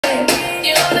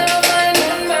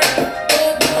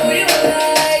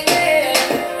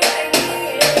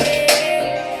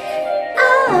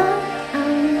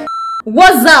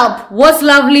What's up? What's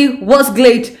lovely? What's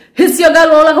great? It's your girl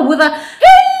Lola with a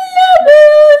hello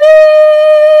beauty.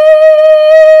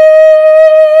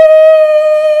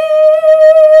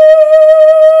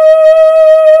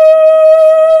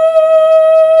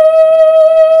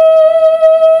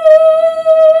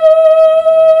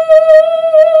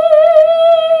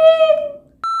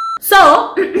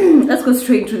 So let's go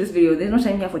straight into this video. There's no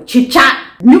time here for chit chat.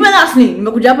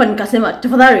 Nimekuja hapa nikasema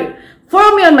tafadhali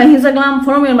follow me on my Instagram,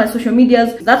 follow me on my social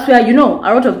medias. That's where, you know,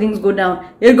 a lot of things go down.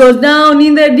 It goes down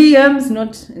in the DMs,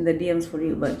 not in the DMs for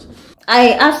real, but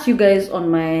I asked you guys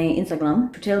on my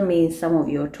Instagram to tell me some of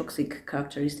your toxic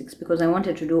characteristics because I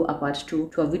wanted to do a part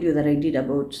 2 to a video that I did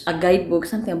about a guidebook,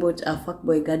 something about a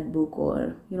fuckboy guidebook,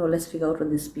 or, you know, let's figure out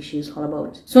what this species is all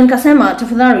about. So nikasema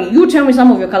tafadhali, you tell me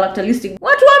some of your characteristics.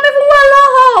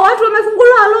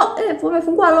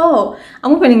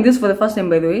 I'm opening this for the first time,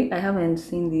 by the way. I haven't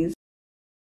seen these.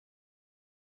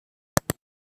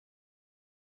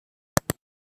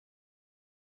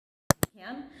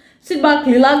 Sit back,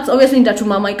 relax. Obviously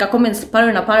nitatuma maika comments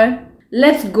pare na pare.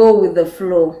 Let's go with the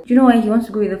flow. You know why he wants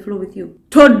to go with the flow with you?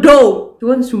 Todo! He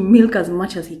wants to milk as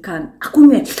much as he can.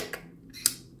 Akume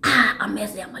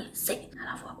ameze amalize.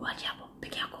 Alafu akuache hapo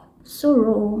peke yako.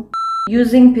 So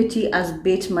using pity as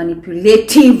bait,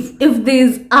 manipulative. If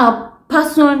there's a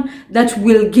person that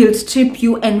will guilt trip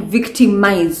you and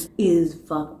victimize, is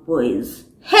fuckboys.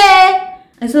 Hey!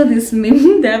 I saw this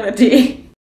meme the other day.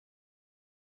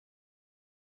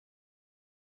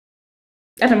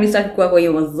 Hata mimi sitaki kuwa kwa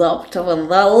hiyo WhatsApp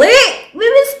tafadhali.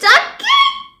 Mimi sitaki.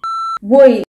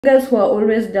 Boy, guys who are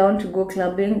always down to go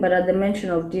clubbing, but at the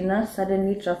mention of dinner,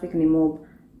 suddenly traffic ni mob.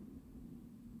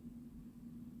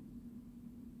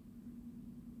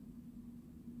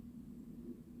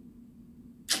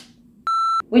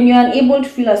 When you're unable to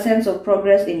feel a sense of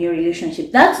progress in your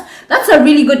relationship. That's a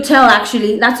really good tell,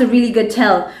 actually. That's a really good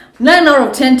tell. 9 out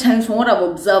of 10 times from what I've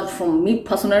observed from me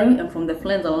personally and from the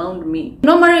friends around me.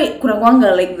 Normally,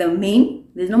 kunakuanga like the main.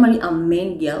 There's normally a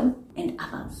main girl and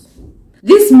others.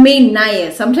 This main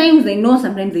naye, sometimes they know,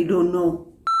 sometimes they don't know.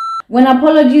 When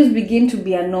apologies begin to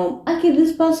be a norm. Okay,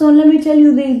 this person, let me tell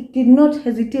you, they did not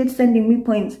hesitate sending me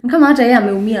points. Kama hata yeye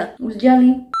ameumia.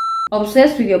 Usijali.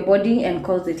 Obsessed with your body and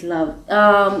calls it love.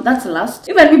 That's last.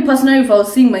 Even me personally, if I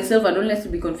was seeing myself, I don't like to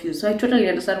be confused. So I totally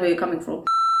understand where you're coming from.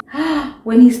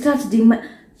 When he starts demanding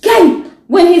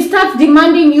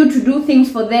you to do things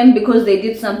for them because they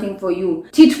did something for you.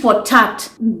 Tit for tat.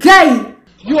 Guy!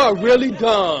 You are really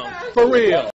dumb. For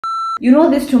real. You know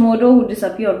this tomorrow who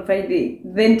disappear on Friday,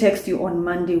 then text you on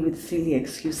Monday with silly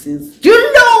excuses. Do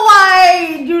you know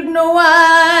why? Do you know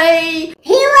why?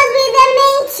 He was with the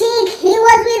main chick. He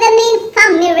was with the main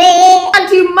family.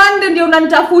 Ati Monday ndio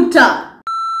unanitafuta.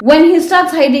 When he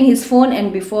starts hiding his phone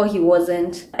and before he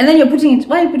wasn't. And then you're putting it,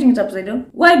 why are you putting it upside down?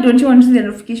 Why don't you want to see the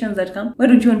notifications that come? Why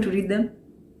don't you want to read them?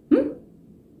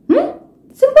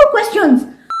 Simple questions.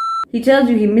 He tells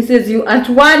you he misses you at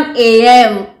 1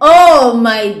 AM. Oh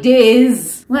my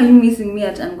days. Why are you missing me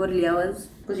at ungodly hours?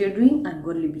 Because you're doing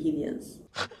ungodly behaviors.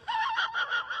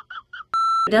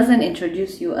 He doesn't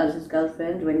introduce you as his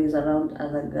girlfriend when he's around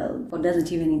other girls. Or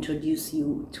doesn't even introduce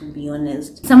you, to be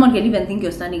honest. Someone can even think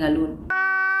you're standing alone.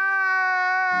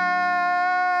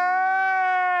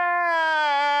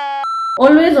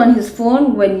 Always on his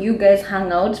phone when you guys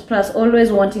hang out, plus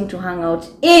always wanting to hang out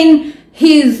in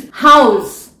his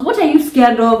house. What are you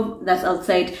scared of that's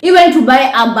outside? Even to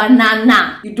buy a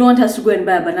banana. You don't have to go and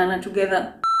buy a banana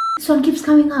together. This one keeps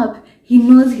coming up. He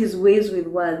knows his ways with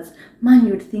words. Man,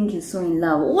 you'd think he's so in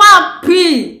love.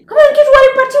 Wapi! Come on, kitu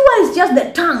walipatiwa is just the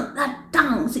tongue. That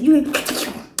tongue. So you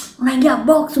unaingia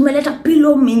box, umeleta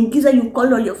pillow, umeingiza, you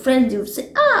call all your friends, you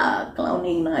say,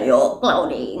 clowning na yo,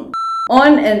 clowning.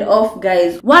 On and off,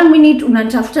 guys. 1 minute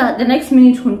unanitafuta, the next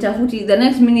minute hunitafuti, the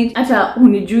next minute hata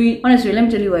hunijui. Honestly, let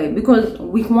me tell you why. Because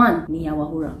week 1 ni ya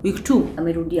Wahura. Week 2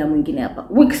 amerudia mwingine hapa.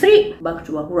 Week 3 back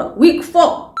to Wahura. Week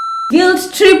 4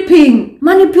 guilt tripping,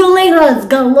 manipulators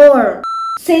galore.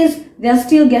 Says they're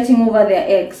still getting over their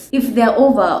ex. If they're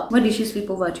over, why did she sleep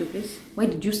over at your place? Why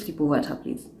did you sleep over at her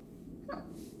place?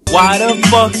 Why the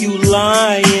fuck you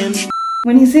lying?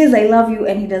 When he says I love you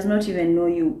and he does not even know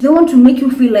you, they want to make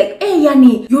you feel like, hey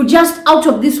Yani, you're just out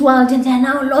of this world and they're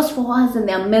now lost for us and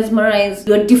they're mesmerized.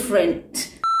 You're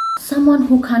different. Someone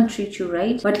who can't treat you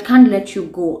right, but can't let you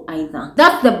go either.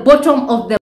 That's the bottom of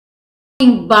the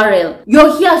barrel.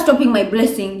 You're here stopping my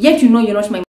blessing, yet you know you're not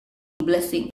my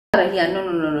blessing. Here,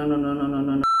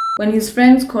 no. When his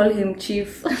friends call him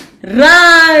chief,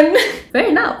 run! Fair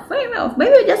enough.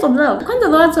 Maybe just observe. The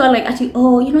ones who are like, actually,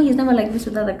 oh, you know, he's never like this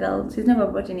with other girls. He's never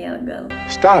brought any other girl.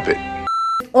 Stop it.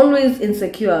 always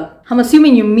insecure. I'm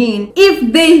assuming you mean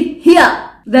if they hear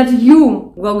that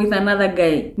you were with another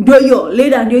guy. Ndoyo,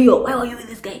 later ndoyo. Why were you with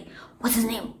this guy? What's his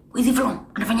name? Where's he from?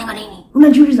 Anafanyanga nini?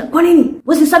 Unajiuliza kwa nini?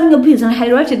 Was he serving your pills? And I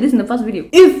highlighted this in the first video.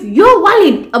 If you're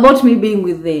worried about me being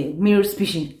with the male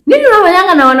species, nini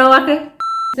unafanyanga na wanawake?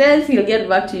 Says he'll get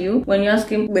back to you when you ask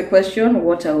him the question,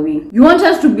 what are we? You want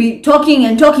us to be talking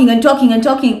and talking and talking and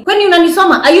talking. When you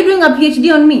nanisoma, are you doing a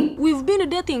PhD on me? We've been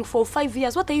dating for 5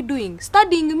 years. What are you doing?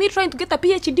 Studying me, trying to get a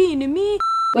PhD in me?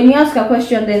 When you ask a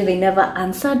question, then they never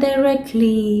answer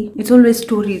directly. It's always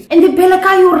stories. And they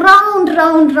peleka you round.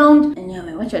 And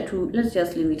yeah, watch it too. Let's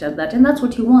just leave it at that. And that's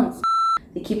what he wants.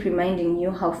 They keep reminding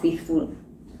you how faithful.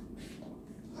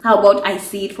 How about I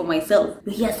see it for myself?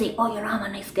 You hear say, oh, I'm a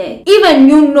nice guy. Even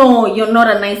you know you're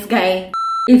not a nice guy.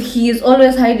 If he is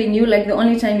always hiding you, like the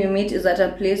only time you meet is at a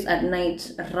place at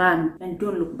night, run and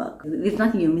don't look back. There's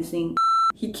nothing you're missing.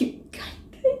 He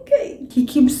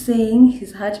keeps saying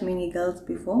he's hurt many girls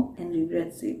before and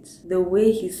regrets it. The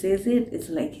way he says it, it's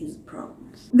like he's proud.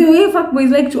 The way fuckboys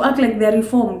like to act like they're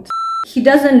reformed. He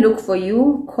doesn't look for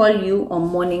you, call you, or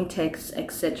morning texts,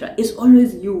 etc. It's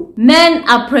always you. Men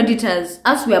are predators,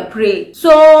 us we are prey.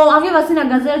 So, have you ever seen a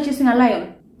gazelle chasing a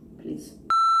lion? Please.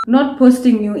 Not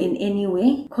posting you in any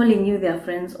way, calling you their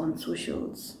friends on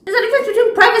socials. There's a difference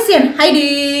between privacy and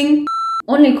hiding.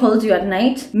 Only calls you at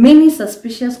night, many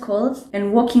suspicious calls,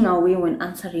 and walking away when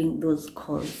answering those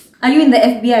calls. Are you in the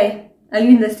FBI? Are you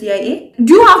in the CIA?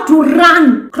 Do you have to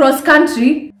run cross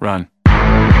country? Run.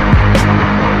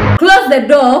 Close the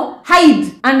door,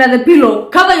 hide under the pillow,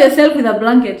 cover yourself with a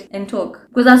blanket and talk.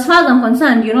 Because as far as I'm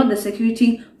concerned, you're not the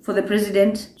security for the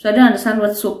president. So I don't understand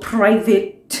what's so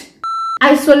private.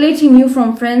 Isolating you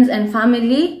from friends and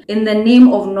family in the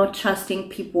name of not trusting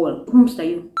people. Whomst are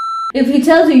you? If he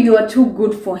tells you you are too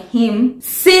good for him,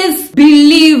 sis,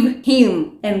 believe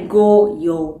him and go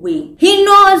your way. He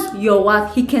knows your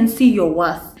worth. He can see your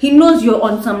worth. He knows you're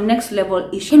on some next level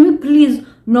issue. Can we please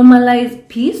normalize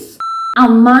peace? A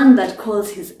man that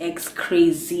calls his ex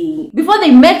crazy. Before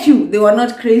they met you, they were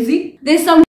not crazy. There's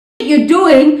some shit you're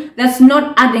doing that's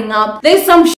not adding up. There's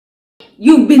some shit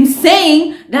you've been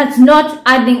saying that's not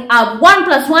adding up. 1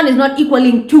 + 1 is not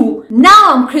equaling 2.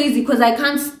 Now I'm crazy because I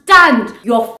can't stand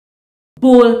your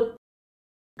bull.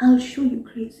 I'll show you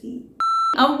crazy.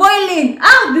 I'm boiling.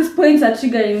 These points are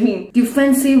triggering me.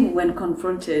 Defensive when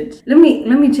confronted. Let me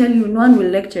tell you, no one will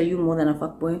lecture you more than a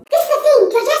fuckboy. This is the thing,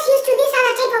 you're just used to this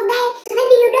other type of guy, so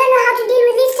maybe you don't know how to deal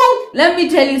with this type. Let me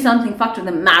tell you something, fact of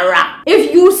the matter.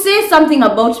 If you say something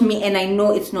about me and I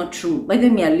know it's not true, by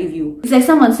then I'll leave you. It's like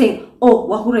someone saying, oh,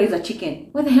 Wahura is a chicken.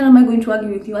 Why the hell am I going to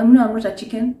argue with you? I'm not a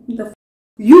chicken.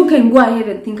 You can go ahead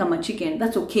and think I'm a chicken.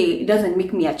 That's okay. It doesn't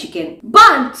make me a chicken.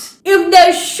 But if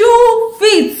the shoe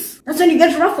fits, that's when you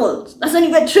get ruffled. That's when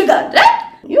you get triggered.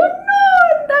 Right? You know,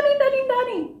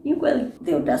 Danny. You will.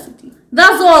 The audacity.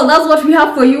 That's all. That's what we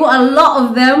have for you. A lot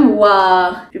of them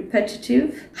were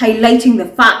repetitive, highlighting the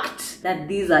fact that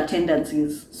these are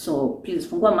tendencies. So please,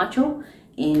 fungua macho.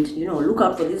 And look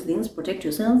out for these things, protect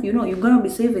yourself. You're gonna be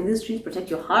safe in these streets, protect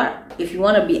your heart. If you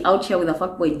want to be out here with a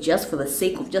fuckboy just for the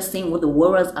sake of just saying what the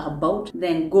words are about,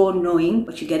 then go knowing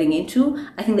what you're getting into.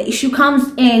 I think the issue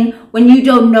comes in when you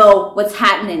don't know what's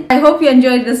happening. I hope you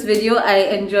enjoyed this video.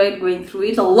 I enjoyed going through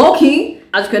it. So low-key,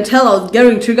 as you can tell, I was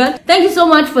getting triggered. Thank you so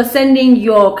much for sending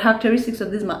your characteristics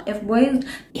of these my F-boys.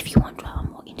 If you want to have a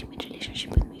more intimate relationship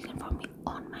with me, you can follow me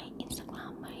on my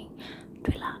Instagram, my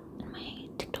Twitter, and my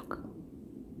TikTok.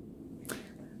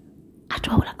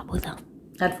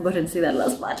 I'd forgotten to say that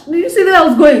last part. Did you see that I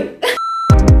was going?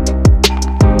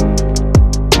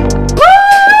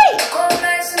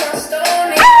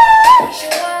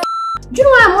 Do you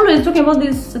know why I'm always talking about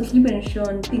this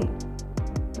subscription thing?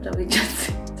 What have we just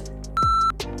said?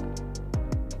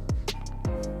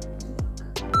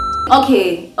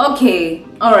 Okay.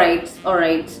 Alright.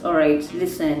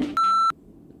 Listen.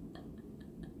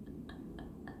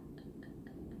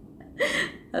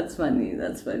 That's funny.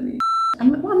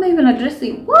 What am I even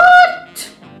addressing? What?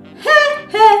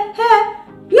 Hey.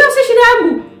 You have shida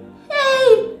yangu.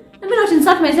 Hey. Let me not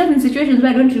insert myself in situations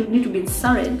where I don't need to be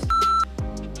insulted.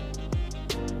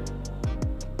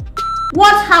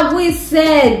 What have we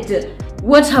said?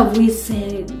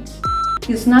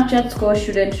 His Snapchat score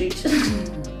shouldn't reach.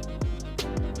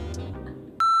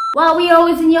 Why we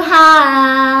always in your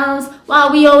house?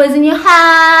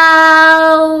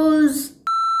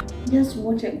 Just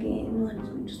watch again. No one is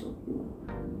going to stop you.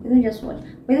 Why don't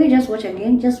you just watch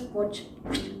again? Just watch.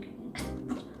 Watch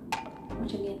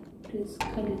again, please.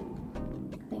 Kindly.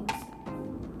 Thanks.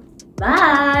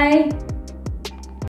 Bye.